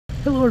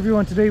Hello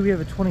everyone, today we have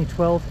a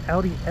 2012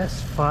 Audi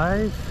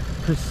S5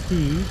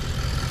 Prestige.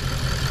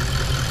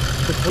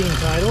 The clean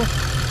title.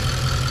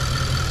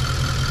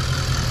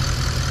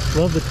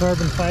 Love the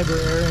carbon fiber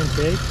air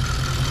intake.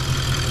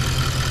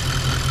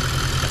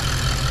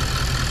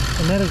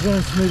 And that is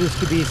running smooth as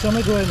could be. So I'm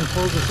going to go ahead and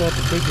close this up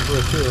and take you for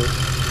a tour.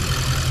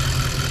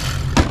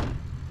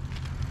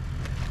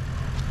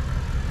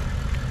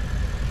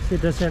 See,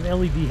 it does have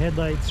LED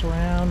headlights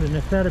around, and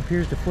if that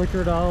appears to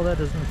flicker at all, that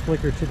doesn't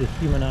flicker to the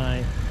human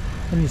eye.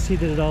 And you see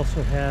that it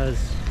also has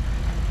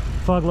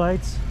fog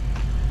lights,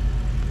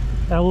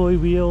 alloy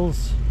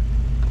wheels,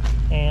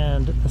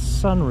 and a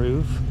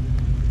sunroof.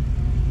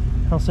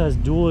 It also has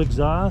dual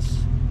exhausts.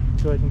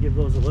 Go ahead and give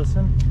those a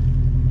listen.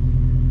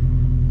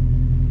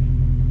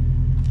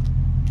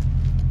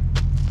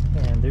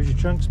 And there's your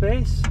trunk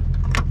space.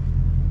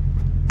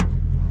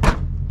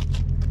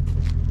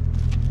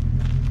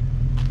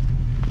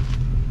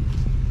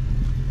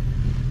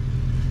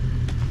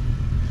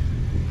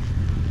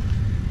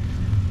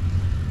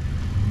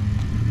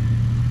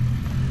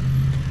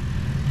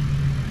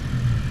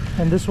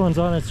 And this one's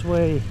on its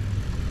way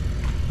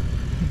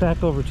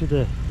back over to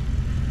the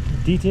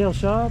detail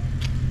shop.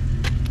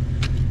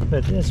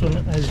 But this one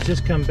has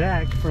just come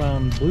back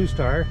from Blue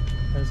Star,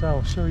 as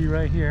I'll show you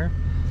right here.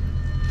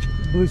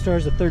 Blue Star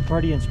is a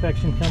third-party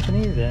inspection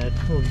company that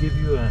will give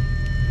you an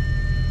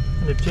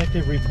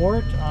objective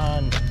report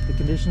on the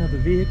condition of the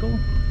vehicle.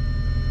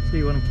 So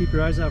you want to keep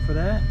your eyes out for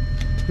that.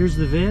 Here's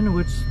the VIN,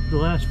 which the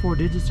last four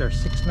digits are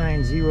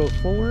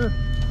 6904.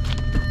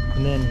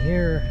 And then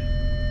here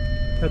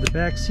are the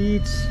back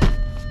seats.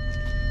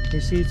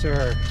 These seats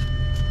are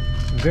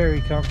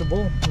very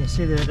comfortable. You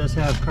see that it does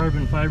have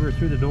carbon fiber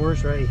through the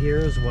doors right here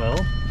as well.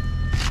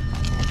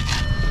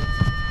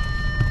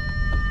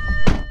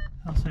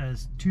 Also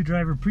has two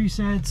driver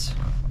presets.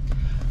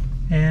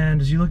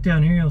 And as you look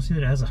down here, you'll see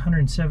that it has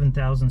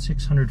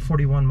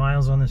 107,641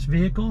 miles on this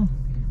vehicle.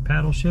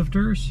 Paddle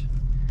shifters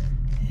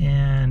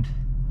and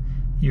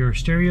your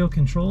stereo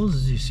controls,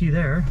 as you see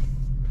there.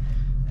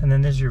 And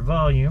then there's your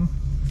volume,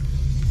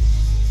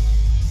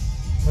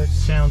 which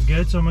sounds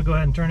good, so I'm gonna go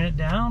ahead and turn it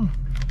down.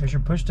 There's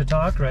your push to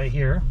talk right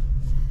here.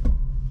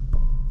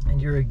 And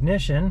your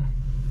ignition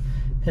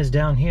is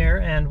down here,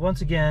 and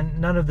once again,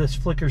 none of this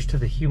flickers to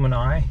the human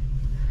eye.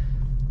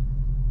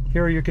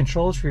 Here are your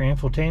controls for your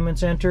infotainment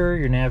center,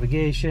 your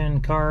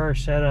navigation, car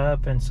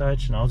setup, and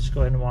such, and I'll just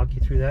go ahead and walk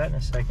you through that in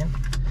a second.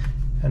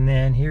 And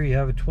then here you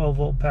have a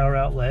 12-volt power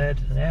outlet,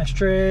 an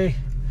ashtray,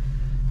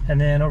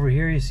 and then over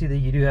here you see that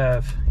you do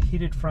have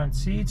heated front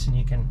seats, and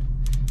you can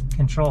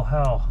control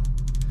how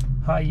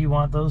hot you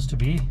want those to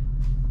be.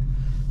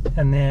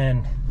 And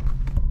then,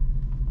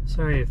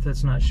 sorry if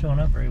that's not showing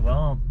up very well,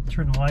 I'll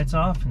turn the lights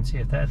off and see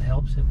if that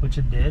helps, which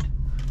it did.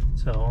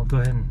 So I'll go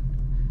ahead and,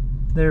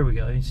 there we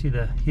go. You see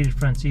the heated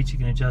front seats. You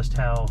can adjust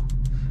how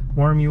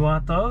warm you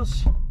want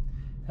those.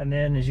 And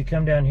then as you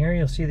come down here,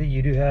 you'll see that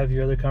you do have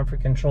your other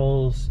comfort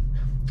controls.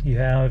 You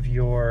have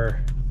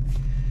your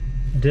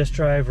disk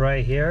drive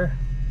right here.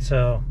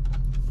 So,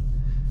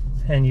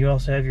 and you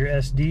also have your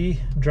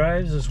SD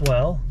drives as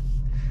well.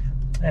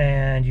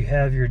 And you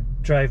have your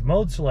drive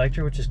mode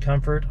selector, which is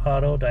comfort,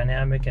 auto,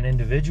 dynamic, and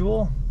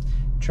individual.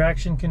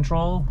 Traction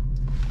control.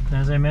 And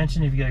as I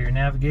mentioned, you've got your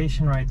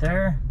navigation right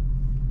there.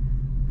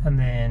 And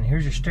then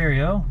here's your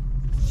stereo.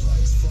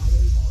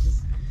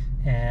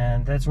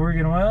 And that's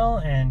working well.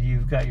 And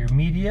you've got your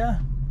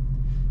media.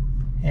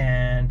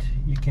 And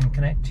you can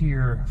connect to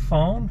your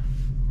phone.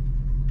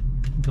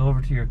 Go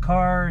over to your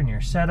car and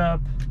your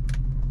setup,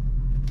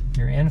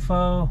 your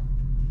info,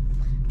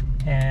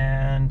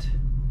 and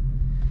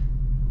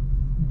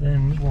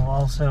then we'll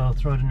also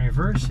throw it in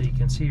reverse so you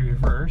can see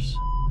reverse.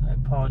 I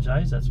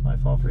apologize, that's my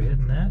fault for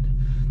hitting that.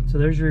 So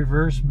there's your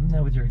reverse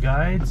with your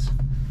guides.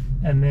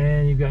 And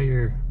then you've got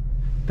your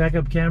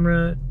backup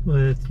camera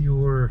with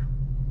your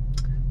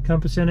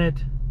compass in it.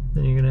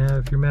 Then you're going to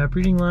have your map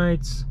reading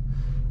lights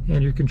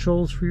and your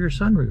controls for your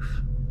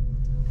sunroof.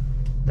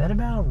 That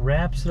about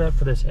wraps it up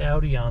for this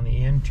Audi on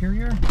the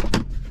interior.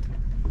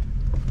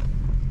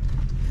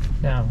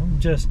 Now,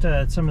 just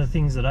some of the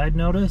things that I'd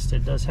noticed.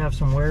 It does have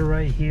some wear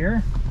right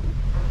here.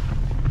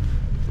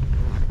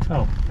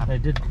 Oh, I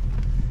did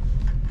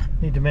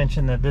need to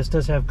mention that this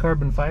does have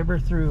carbon fiber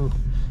through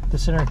the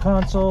center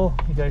console.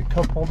 You got your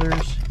cup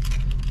holders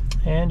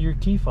and your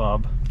key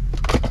fob.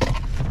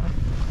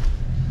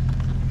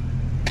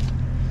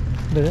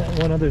 But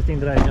one other thing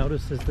that I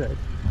noticed is that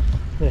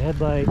the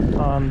headlight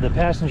on the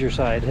passenger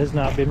side has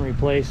not been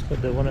replaced,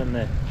 but the one on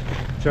the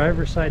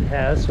driver's side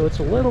has, so it's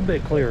a little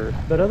bit clearer.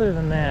 But other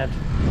than that,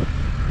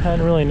 I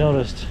hadn't really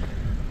noticed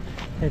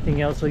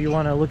anything else. So you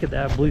want to look at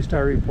that Blue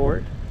Star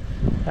report.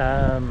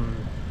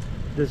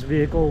 This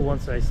vehicle,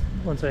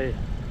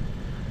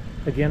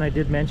 again, I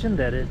did mention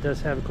that it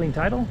does have a clean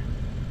title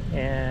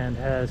and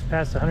has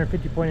passed a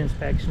 150-point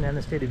inspection and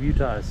the state of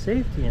Utah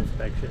safety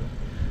inspection.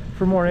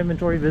 For more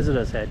inventory, visit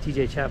us at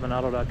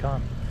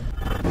tjchapmanauto.com.